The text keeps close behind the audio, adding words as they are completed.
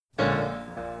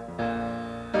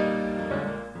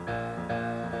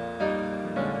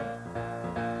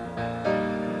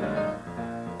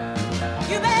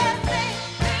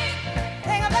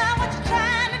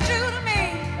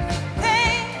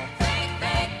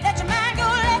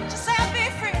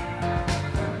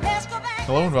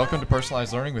Hello and welcome to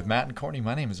Personalized Learning with Matt and Courtney.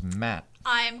 My name is Matt.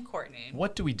 I'm Courtney.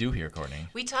 What do we do here, Courtney?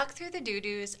 We talk through the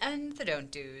do-dos and the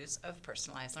don't-dos of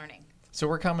personalized learning. So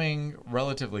we're coming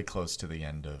relatively close to the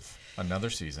end of another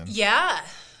season. Yeah.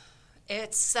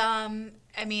 It's,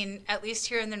 at least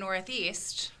here in the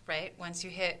Northeast, right? Once you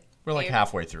hit... We're like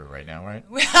halfway through right now, right?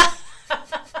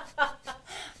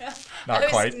 Not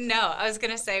quite. No, I was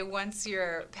going to say once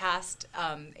you're past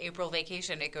April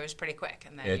vacation, it goes pretty quick.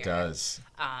 And then It does.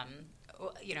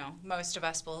 Most of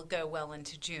us will go well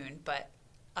into June, but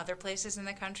other places in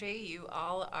the country, you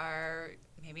all are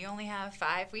maybe only have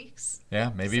 5 weeks. Yeah,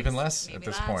 maybe even less maybe at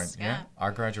this less, point. yeah.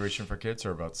 Our graduation for kids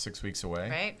are about 6 weeks away.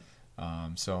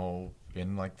 Right. So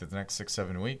in like the next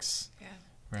 6-7 weeks,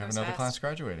 we have Goes another fast. class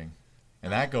graduating.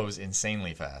 And that goes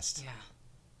insanely fast.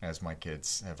 Yeah. As my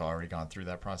kids have already gone through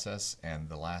that process, and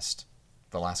the last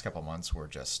couple of months were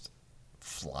just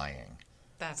flying.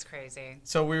 That's crazy.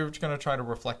 So we were going to try to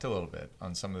reflect a little bit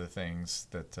on some of the things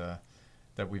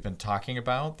that we've been talking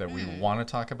about, that we want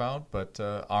to talk about, but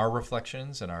our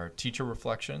reflections and our teacher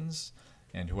reflections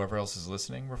and whoever else is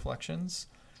listening reflections.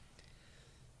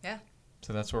 Yeah.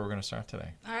 So that's where we're going to start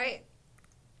today. All right.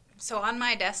 So on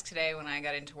my desk today when I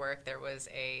got into work, there was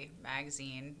a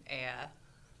magazine,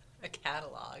 a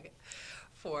catalog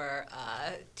for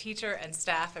Teacher and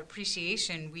Staff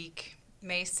Appreciation Week,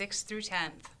 May 6th through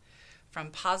 10th, from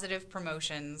Positive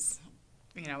Promotions,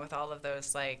 with all of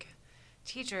those, like,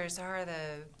 teachers are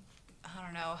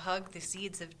hug the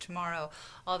seeds of tomorrow,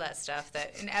 all that stuff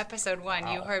that in episode 1,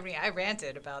 You heard me, I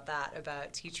ranted about that,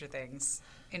 about teacher things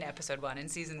in episode 1, in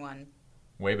season 1.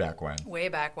 Way back when. Way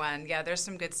back when. Yeah, there's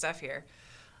some good stuff here.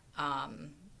 I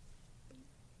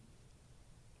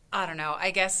don't know.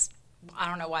 I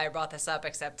don't know why I brought this up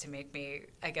except to make me,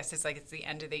 I guess it's like it's the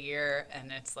end of the year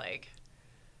and it's like,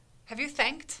 have you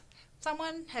thanked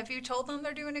someone? Have you told them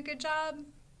they're doing a good job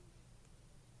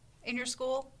in your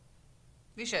school?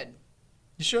 You should.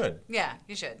 You should. Yeah,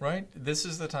 you should. Right? This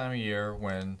is the time of year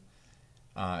when,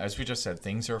 as we just said,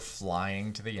 things are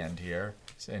flying to the end here.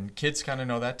 And kids kind of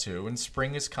know that too. And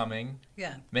spring is coming.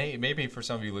 Yeah. Maybe for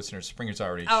some of you listeners, spring has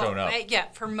already shown up. Yeah,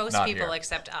 for most Not people here.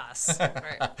 except us.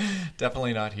 Right.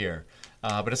 Definitely not here.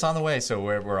 But it's on the way, so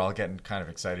we're all getting kind of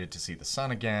excited to see the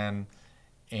sun again.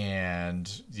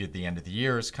 And the end of the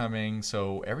year is coming.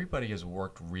 So everybody has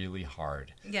worked really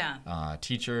hard. Yeah.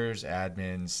 Teachers,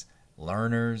 admins,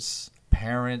 learners,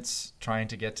 parents trying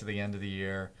to get to the end of the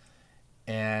year.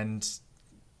 And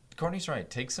Courtney's right.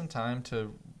 Take some time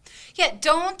to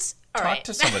don't... talk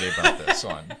to somebody about this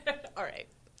one. All right.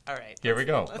 Here we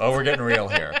go. Oh, we're getting real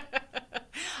here.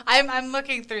 I'm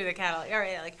looking through the catalog. All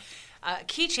right, like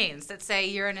keychains that say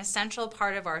you're an essential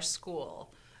part of our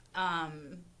school.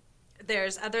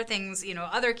 There's other things,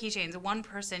 other keychains. One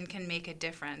person can make a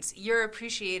difference. You're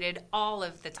appreciated all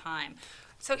of the time.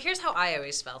 So here's how I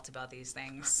always felt about these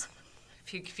things.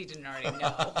 If you didn't already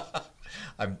know.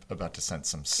 I'm about to sense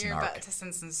some snark. You're about to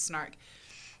sense some snark.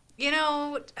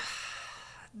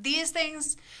 These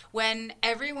things, when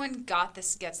everyone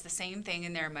gets the same thing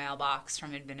in their mailbox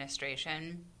from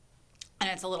administration, and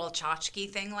it's a little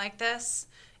tchotchke thing like this,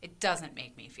 it doesn't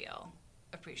make me feel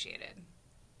appreciated.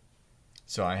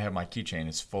 So I have my keychain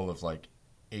is full of like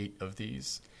 8 of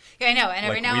these. Yeah, I know. And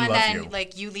every Like, now we and love then, you.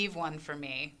 like, you leave one for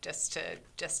me just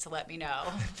to let me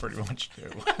know. Pretty much do.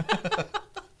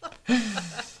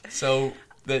 So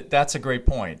that's a great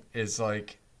point. Is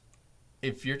like,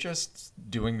 if you're just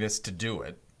doing this to do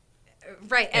it,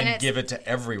 right, and give it to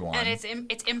everyone, and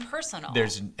it's impersonal.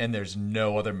 There's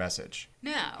no other message.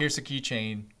 No. Here's a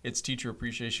keychain. It's Teacher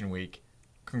Appreciation Week.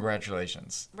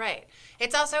 Congratulations. Right.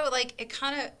 It's also like it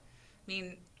kind of.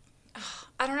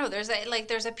 I don't know.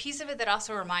 There's a piece of it that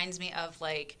also reminds me of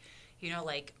like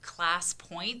class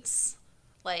points,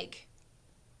 like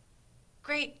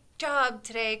great job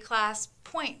today, class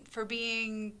point for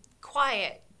being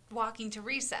quiet, walking to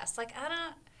recess. Like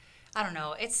I don't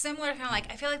know. It's similar, kind of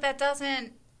like I feel like that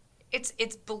doesn't. It's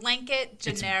blanket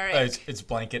generic. It's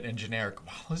blanket and generic.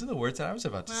 Wow, those are the words that I was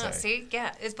about to say. See,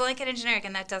 yeah, it's blanket and generic,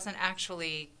 and that doesn't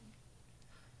actually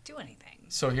do anything.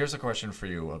 So here's a question for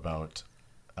you about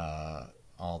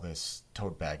all this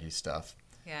tote baggy stuff.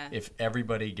 Yeah. If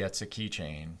everybody gets a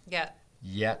keychain,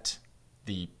 yet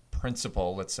the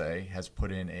principal, let's say, has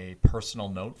put in a personal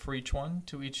note for each one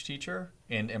to each teacher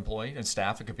and employee and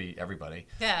staff, it could be everybody.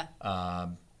 Yeah.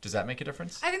 Does that make a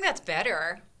difference? I think that's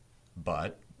better.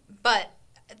 But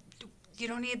you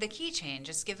don't need the keychain.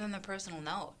 Just give them the personal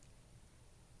note.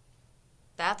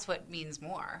 That's what means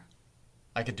more.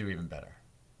 I could do even better.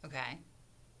 Okay.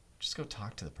 Just go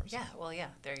talk to the person. Yeah, well, yeah,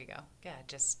 there you go. Yeah,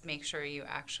 just make sure you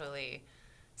actually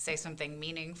say something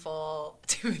meaningful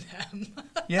to them.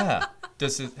 Yeah.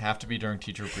 Does it have to be during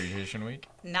Teacher Appreciation Week?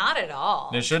 Not at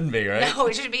all. It shouldn't be, right? No,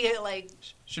 it should be like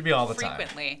Should be all the time.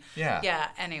 frequently. Yeah. Yeah.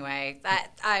 Anyway,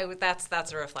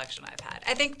 that's a reflection I've had.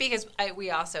 I think because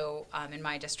we also in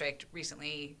my district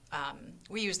recently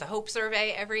we use the Hope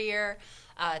Survey every year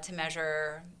to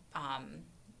measure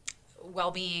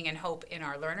well-being and hope in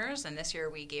our learners, and this year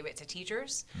we gave it to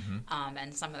teachers,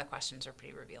 and some of the questions are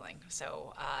pretty revealing.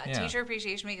 So Teacher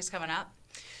Appreciation Week is coming up.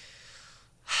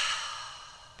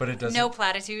 But it doesn't. No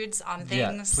platitudes on things.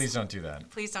 Yeah, please don't do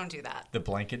that. Please don't do that. The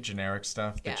blanket generic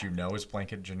stuff that Yeah. you know is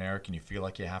blanket generic and you feel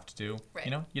like you have to do,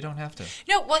 Right. you don't have to.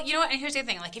 No, well, you know what? And here's the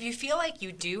thing. Like, if you feel like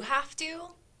you do have to,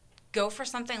 go for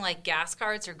something like gas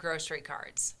cards or grocery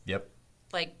cards. Yep.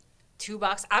 Like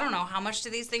 $2. I don't know. How much do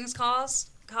these things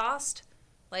cost?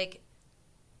 Like,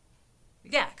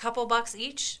 yeah, a couple bucks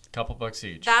each. Couple bucks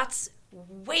each. That's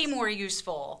way more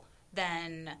useful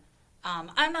than...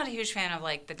 I'm not a huge fan of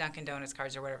like the Dunkin' Donuts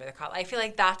cards or whatever they're called. I feel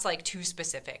like that's like too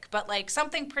specific. But like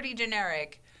something pretty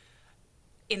generic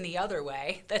in the other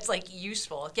way that's like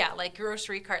useful. Yeah, like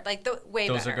grocery card, like the way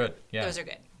Those better. are good. Yeah. Those are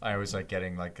good. I always like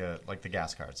getting like the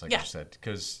gas cards, like Yeah. you said,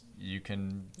 because you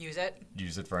can Use it.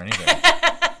 use it for anything.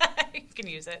 You can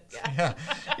use it. Yeah. Yeah.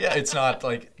 Yeah, it's not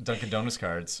like Dunkin' Donuts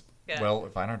cards. Yeah. Well,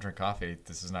 if I don't drink coffee,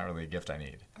 this is not really a gift I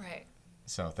need. Right.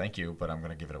 So thank you, but I'm going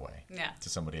to give it away Yeah. to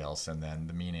somebody else. And then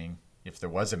the meaning, if there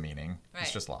was a meaning, it's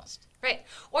Right. just lost. Right.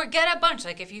 Or get a bunch.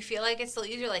 Like if you feel like it's still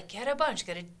easier, like get a bunch.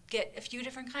 Get a few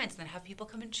different kinds, and then have people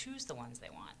come and choose the ones they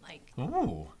want. Like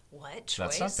Ooh, what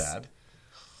choice? that's not bad.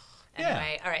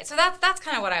 Anyway, all right. So that's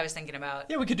kind of what I was thinking about.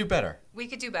 Yeah, we could do better. We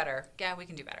could do better. Yeah, we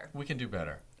can do better. We can do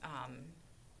better. Um,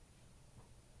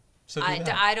 So do I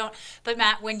that. don't. But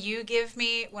Matt, when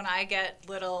I get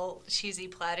little cheesy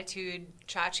platitude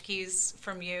tchotchkes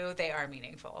from you, they are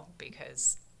meaningful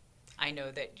because I know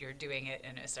that you're doing it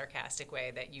in a sarcastic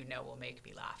way that you know will make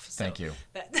me laugh. So Thank you.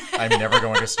 that- I'm never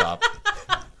going to stop.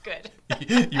 Good.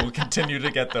 You will continue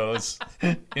to get those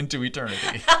into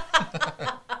eternity.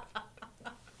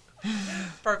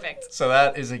 Perfect. So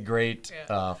that is a great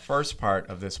Yeah. first part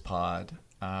of this pod.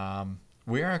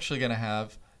 We're actually going to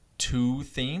have 2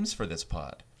 themes for this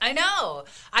pod. I know.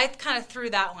 I kind of threw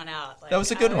that one out. Like, That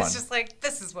was a good I one. was just like,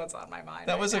 this is what's on my mind.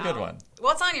 That right was a good now. one.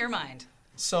 What's on your mind?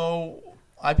 So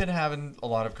I've been having a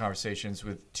lot of conversations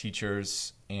with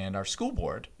teachers and our school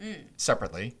board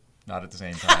separately, not at the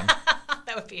same time.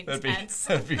 That would be That'd intense.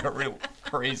 be a real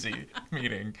crazy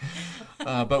meeting.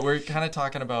 But we're kind of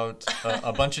talking about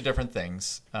a bunch of different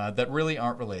things that really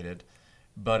aren't related.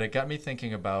 But it got me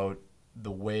thinking about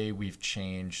the way we've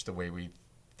changed the way we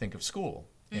think of school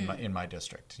in my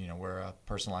district. You know, we're a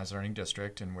personalized learning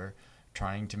district, and we're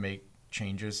trying to make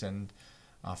changes and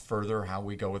further how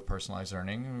we go with personalized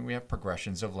learning. And we have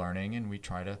progressions of learning, and we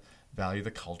try to value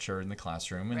the culture in the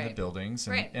classroom and the Right. buildings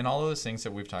and, Right. and all of those things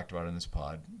that we've talked about in this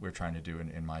pod we're trying to do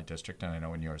in my district, and I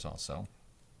know in yours also.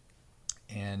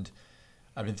 And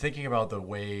I've been thinking about the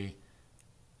way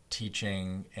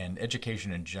teaching and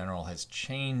education in general has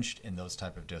changed in those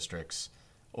type of districts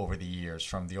over the years,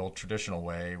 from the old traditional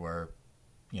way where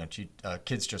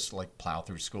kids just like plow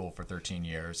through school for 13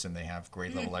 years and they have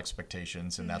grade level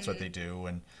expectations, and that's what they do,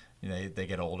 and they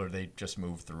get older, they just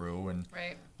move through, and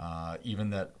Right. even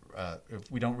that if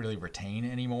we don't really retain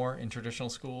anymore in traditional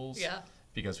schools, Yeah.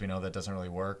 because we know that doesn't really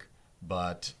work,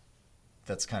 but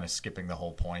that's kind of skipping the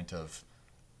whole point of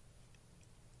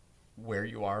where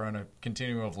you are on a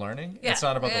continuum of learning. Yeah. It's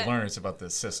not about Yeah. the learner, it's about the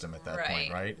system at that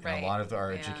point, Right. right? Right. And a lot of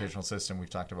our Yeah. educational system we've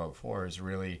talked about before is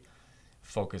really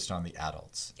focused on the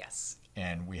adults. Yes.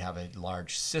 And we have a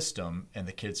large system, and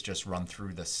the kids just run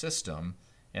through the system,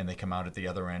 and they come out at the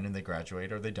other end and they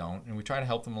graduate or they don't, and we try to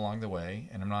help them along the way.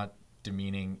 And I'm not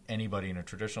demeaning anybody in a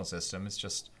traditional system, it's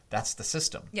just that's the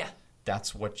system. Yeah.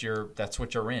 That's what you're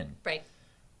in. Right.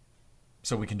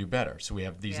 So we can do better. So we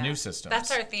have these Yeah. new systems. That's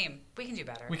our theme. We can do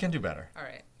better. We can do better. All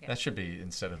right. Yeah. That should be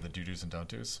instead of the do-dos and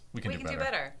don't-dos. We can do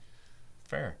better.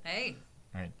 Fair. Hey.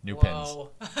 All right, new pins.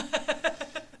 Whoa.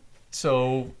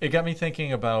 So it got me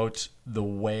thinking about the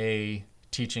way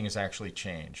teaching has actually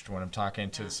changed. When I'm talking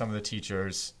to some of the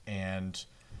teachers, and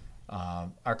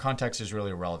our context is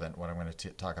really irrelevant, what I'm going to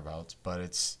talk about, but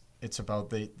it's about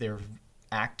they're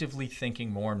actively thinking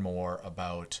more and more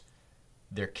about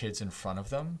their kids in front of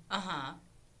them Uh-huh.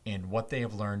 and what they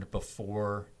have learned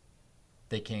before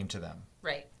they came to them.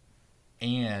 Right.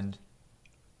 And,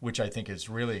 which I think is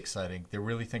really exciting, they're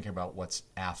really thinking about what's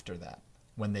after that.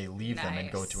 When they leave them and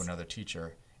go Nice. to another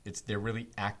teacher, they're really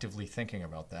actively thinking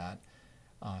about that.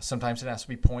 Sometimes it has to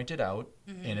be pointed out,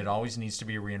 and it always needs to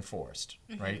be reinforced,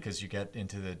 right? Because you get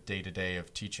into the day-to-day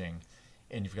of teaching,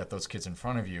 and you've got those kids in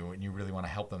front of you, and you really want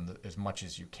to help them as much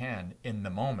as you can in the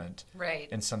moment. Right.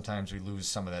 And sometimes we lose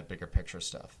some of that bigger picture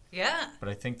stuff. Yeah. But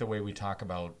I think the way we talk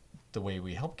about the way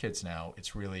we help kids now,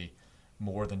 it's really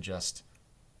more than just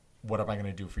what am I going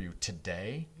to do for you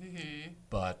today,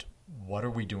 but what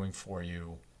are we doing for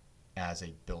you as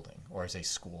a building or as a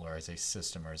school or as a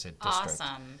system or as a district.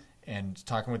 Awesome. And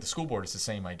talking with the school board is the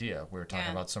same idea. We were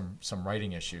talking about some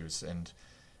writing issues and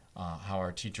how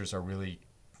our teachers are really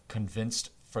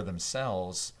convinced for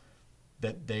themselves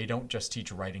that they don't just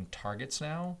teach writing targets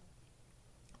now,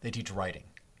 they teach writing.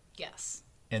 Yes.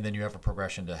 And then you have a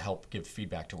progression to help give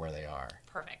feedback to where they are.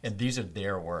 Perfect. And these are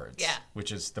their words, Yeah.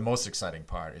 which is the most exciting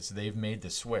part, is they've made the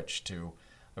switch to,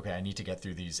 okay, I need to get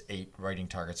through these 8 writing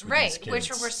targets with these kids.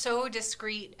 Which were so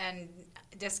discrete and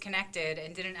disconnected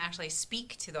and didn't actually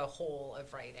speak to the whole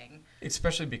of writing.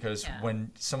 Especially because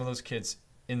when some of those kids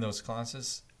in those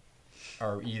classes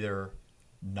are either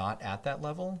not at that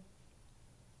level,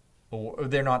 or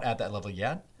they're not at that level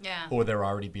yet, or they're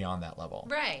already beyond that level.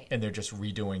 Right. And they're just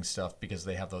redoing stuff because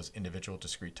they have those individual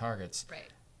discrete targets. Right.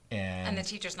 And the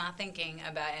teacher's not thinking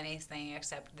about anything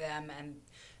except them and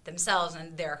themselves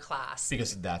and their class.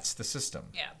 Because that's the system.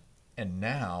 Yeah. And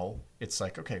now it's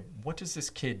like, okay, what does this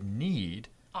kid need?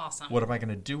 Awesome. What am I going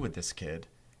to do with this kid?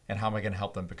 And how am I going to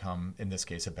help them become, in this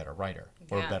case, a better writer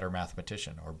or a better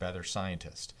mathematician or a better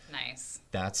scientist? Nice.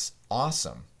 That's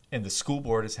awesome. And the school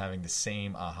board is having the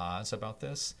same ahas about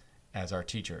this as our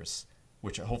teachers,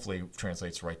 which hopefully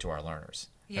translates right to our learners.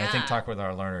 Yeah. And I think talking with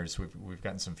our learners, we've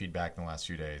gotten some feedback in the last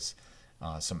few days.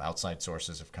 Some outside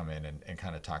sources have come in and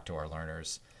kind of talked to our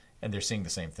learners. And they're seeing the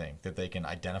same thing, that they can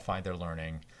identify their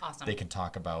learning. Awesome. They can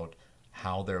talk about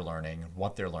how they're learning,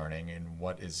 what they're learning, and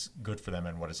what is good for them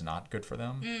and what is not good for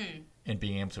them. And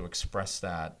being able to express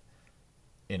that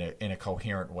in a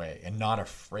coherent way and not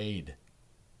afraid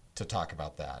to talk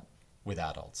about that with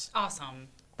adults. Awesome.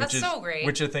 That's so great.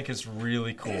 Which I think is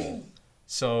really cool.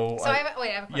 So I have a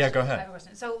question. Yeah, go ahead. I have a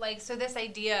question. So this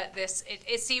idea,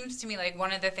 it seems to me like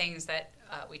one of the things that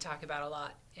we talk about a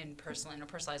lot in a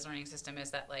personalized learning system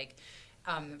is that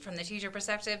from the teacher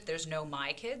perspective, there's no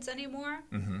my kids anymore.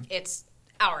 Mm-hmm. It's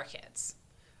our kids.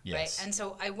 Yes. Right? And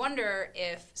so I wonder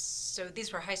so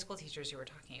these were high school teachers you were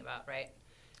talking about, right?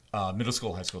 Middle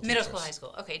school, high school teachers. Middle school, high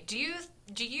school. Okay. Do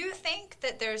you think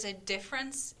that there's a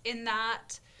difference in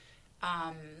that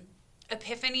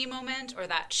epiphany moment or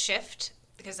that shift?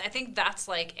 Because I think that's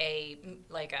like a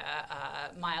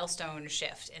milestone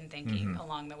shift in thinking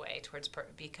along the way towards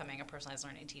becoming a personalized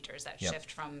learning teacher. Is that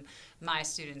shift from my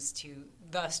students to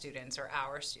the students or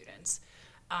our students?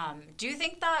 Do you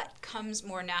think that comes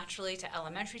more naturally to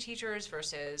elementary teachers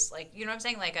versus you know what I'm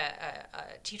saying,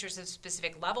 teachers of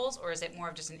specific levels, or is it more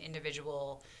of just an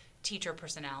individual teacher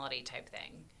personality type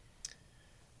thing?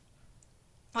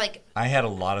 I had a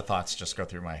lot of thoughts just go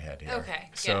through my head here. Okay.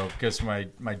 So, because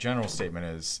my general statement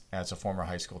is, as a former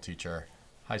high school teacher,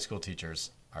 high school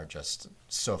teachers are just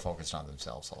so focused on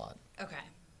themselves a lot. Okay.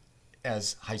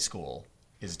 As high school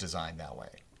is designed that way.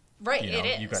 Right, it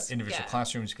is. You've got individual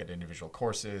classrooms, you've got individual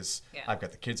courses. Yeah. I've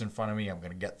got the kids in front of me. I'm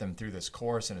going to get them through this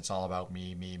course, and it's all about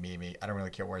me, me, me, me. I don't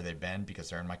really care where they've been because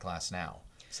they're in my class now.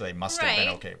 So they must have been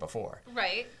okay before.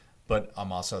 Right. But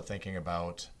I'm also thinking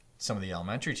about some of the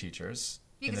elementary teachers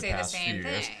in the past few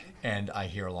years. And I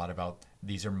hear a lot about,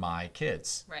 these are my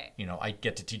kids. Right. I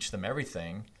get to teach them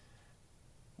everything,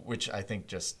 which I think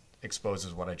just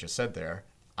exposes what I just said there.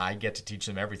 I get to teach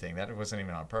them everything. That wasn't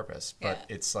even on purpose. But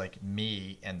it's like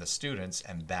me and the students,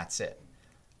 and that's it.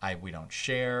 We don't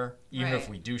share. Even if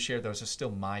we do share, those are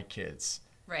still my kids.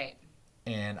 Right.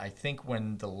 And I think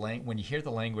when you hear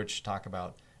the language talk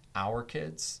about our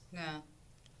kids,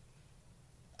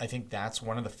 I think that's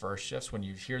one of the first shifts, when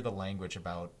you hear the language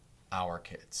about our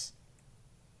kids.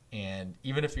 And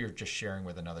even if you're just sharing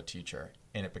with another teacher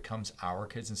and it becomes our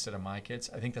kids instead of my kids,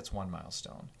 I think that's one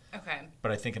milestone. Okay.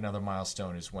 But I think another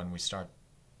milestone is when we start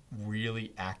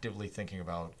really actively thinking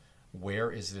about,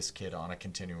 where is this kid on a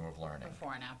continuum of learning?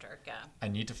 Before and after, I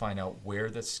need to find out where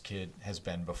this kid has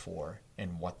been before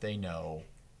and what they know,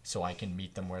 so I can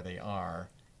meet them where they are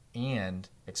and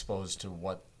expose to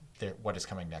what is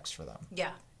coming next for them.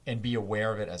 Yeah. And be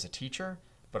aware of it as a teacher,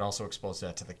 but also expose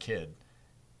that to the kid.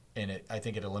 And I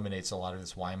think it eliminates a lot of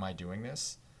this, why am I doing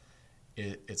this?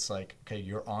 It's like, okay,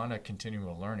 you're on a continuum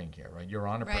of learning here, right? You're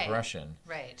on a progression.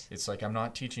 Right. It's like, I'm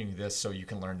not teaching you this so you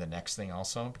can learn the next thing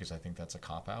also, because I think that's a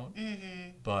cop-out. Mm-hmm.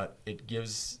 But it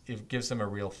gives them a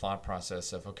real thought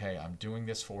process of, okay, I'm doing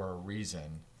this for a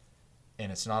reason,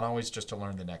 and it's not always just to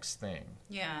learn the next thing.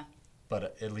 Yeah.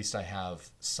 But at least I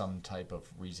have some type of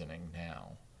reasoning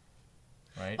now.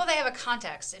 right? Well, they have a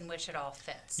context in which it all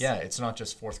fits. Yeah, it's not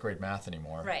just fourth grade math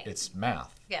anymore. Right. It's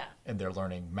math. Yeah. And they're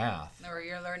learning math. Or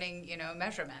you're learning,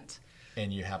 measurement.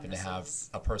 And you happen to have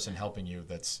a person helping you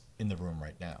that's in the room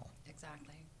right now.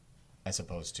 Exactly. As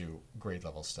opposed to grade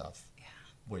level stuff. Yeah.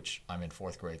 Which I'm in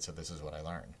fourth grade, so this is what I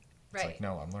learn. It's Right. like,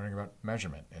 no, I'm learning about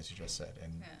measurement, as you just said.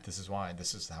 And this is why,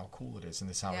 this is how cool it is, and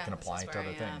this is how it can apply to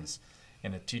other things.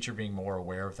 And a teacher being more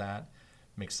aware of that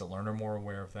makes the learner more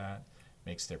aware of that,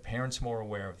 makes their parents more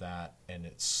aware of that, and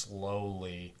it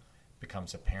slowly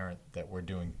becomes apparent that we're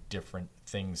doing different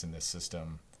things in this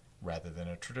system rather than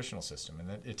a traditional system.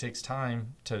 And it takes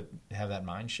time to have that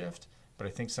mind shift. But I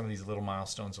think some of these little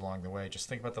milestones along the way, just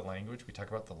think about the language. We talk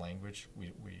about the language.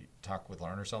 We talk with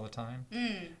learners all the time.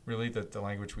 Really, the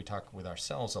language we talk with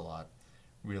ourselves a lot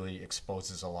really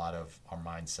exposes a lot of our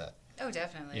mindset. Oh,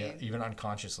 definitely. Yeah, even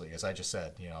unconsciously, as I just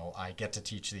said, I get to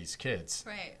teach these kids.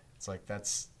 Right. It's like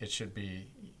it should be,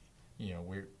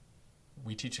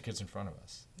 we teach the kids in front of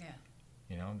us.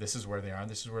 Yeah. This is where they are,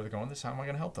 this is where they're going, this is how am I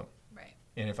going to help them? Right.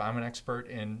 And if I'm an expert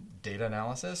in data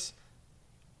analysis,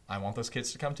 I want those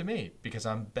kids to come to me because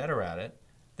I'm better at it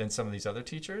than some of these other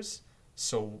teachers.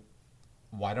 So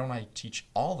why don't I teach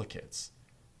all the kids?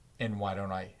 And why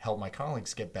don't I help my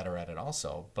colleagues get better at it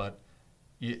also? But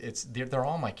they're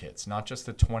all my kids, not just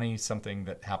the 20-something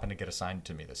that happened to get assigned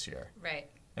to me this year. Right.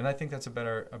 And I think that's a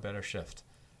better shift.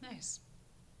 Nice.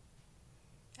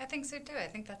 I think so too. I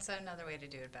think that's another way to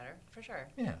do it better, for sure.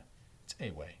 Yeah, it's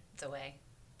a way. It's a way.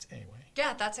 It's a way.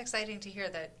 Yeah, that's exciting to hear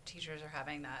that teachers are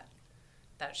having that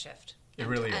shift. It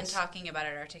really is. And talking about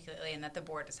it articulately, and that the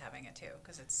board is having it too,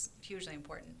 because it's hugely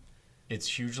important. It's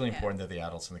hugely important that the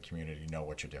adults in the community know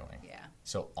what you're doing. Yeah.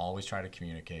 So always try to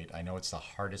communicate. I know it's the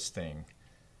hardest thing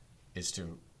is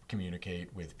to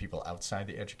communicate with people outside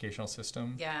the educational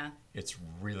system. Yeah. It's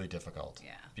really difficult.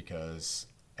 Yeah. Because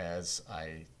as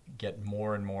I get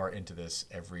more and more into this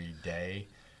every day,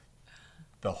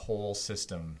 the whole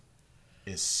system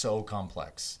is so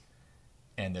complex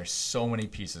and there's so many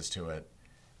pieces to it.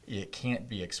 It can't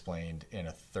be explained in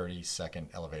a 30-second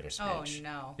elevator speech. Oh,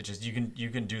 no. It's just you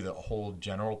can do the whole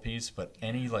general piece, but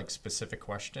any specific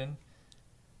question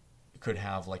could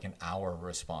have an hour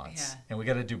response. Yeah. And we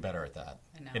got to do better at that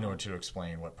I know. in order to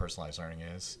explain what personalized learning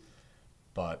is.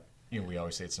 But we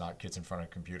always say it's not kids in front of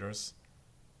computers.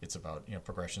 It's about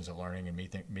progressions of learning and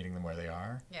meeting them where they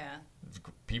are. Yeah.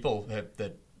 People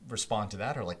that respond to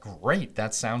that are like, great,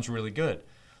 that sounds really good.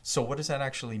 So what does that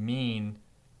actually mean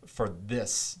for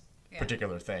this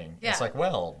particular thing? Yeah. It's like,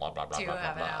 well, blah, blah, blah, To blah, blah,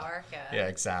 have blah. an hour. Yeah. Yeah,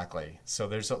 exactly. So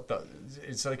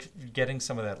it's like getting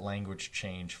some of that language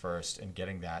change first and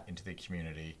getting that into the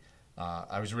community.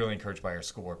 I was really encouraged by our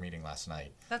school board meeting last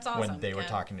night. That's awesome. When they were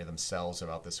talking to themselves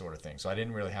about this sort of thing. So I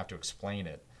didn't really have to explain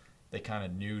it. They kind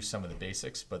of knew some of the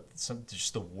basics, but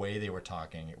just the way they were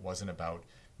talking, it wasn't about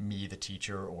me, the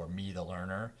teacher, or me, the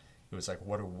learner. It was like,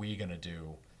 what are we going to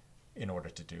do in order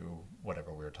to do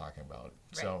whatever we were talking about?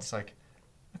 Right. So it's like,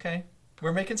 okay,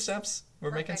 we're making steps.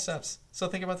 We're making steps. So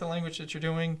think about the language that you're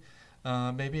doing.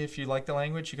 Maybe if you like the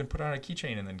language, you can put it on a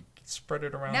keychain and then spread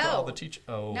it around to all the teachers.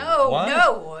 Oh, no, what?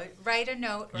 no. Write a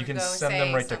note or you can go send say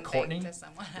them right to something Courtney to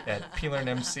someone. at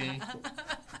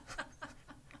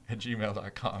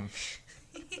plearnmc@gmail.com.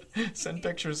 Send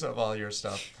pictures of all your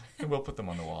stuff, and we'll put them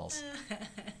on the walls.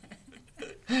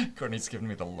 Courtney's giving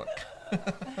me the look.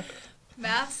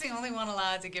 Math's the only one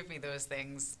allowed to give me those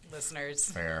things, listeners.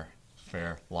 Fair.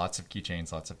 Lots of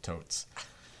keychains, lots of totes.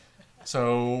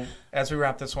 So as we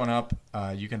wrap this one up,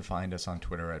 you can find us on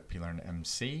Twitter at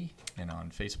plearnmc and on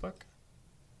Facebook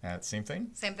at same thing.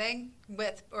 Same thing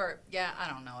I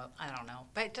don't know.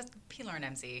 But just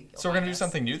plearnmc. So we're going to do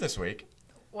something new this week.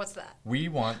 What's that? We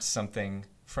want something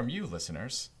from you,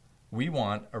 listeners. We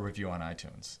want a review on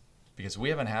iTunes. Because we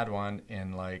haven't had one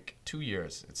in 2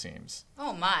 years, it seems.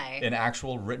 Oh my! An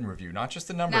actual written review, not just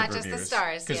the number of reviews. Not just the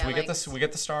stars. Because we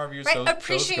get the star reviews. Right, those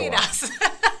appreciate us.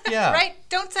 Yeah. Right.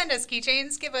 Don't send us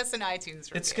keychains. Give us an iTunes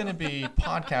review. It's going to be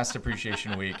Podcast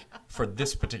Appreciation Week for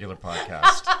this particular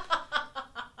podcast.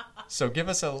 So give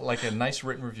us a nice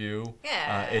written review.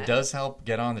 Yeah. It does help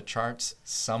get on the charts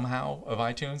somehow of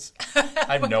iTunes.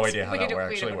 I have no idea how that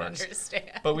actually works.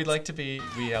 Understand. But we'd like to be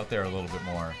out there a little bit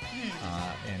more.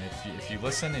 And if you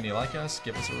listen and you like us,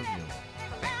 give us a review.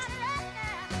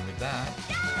 And with that,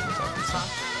 we'll talk to you soon.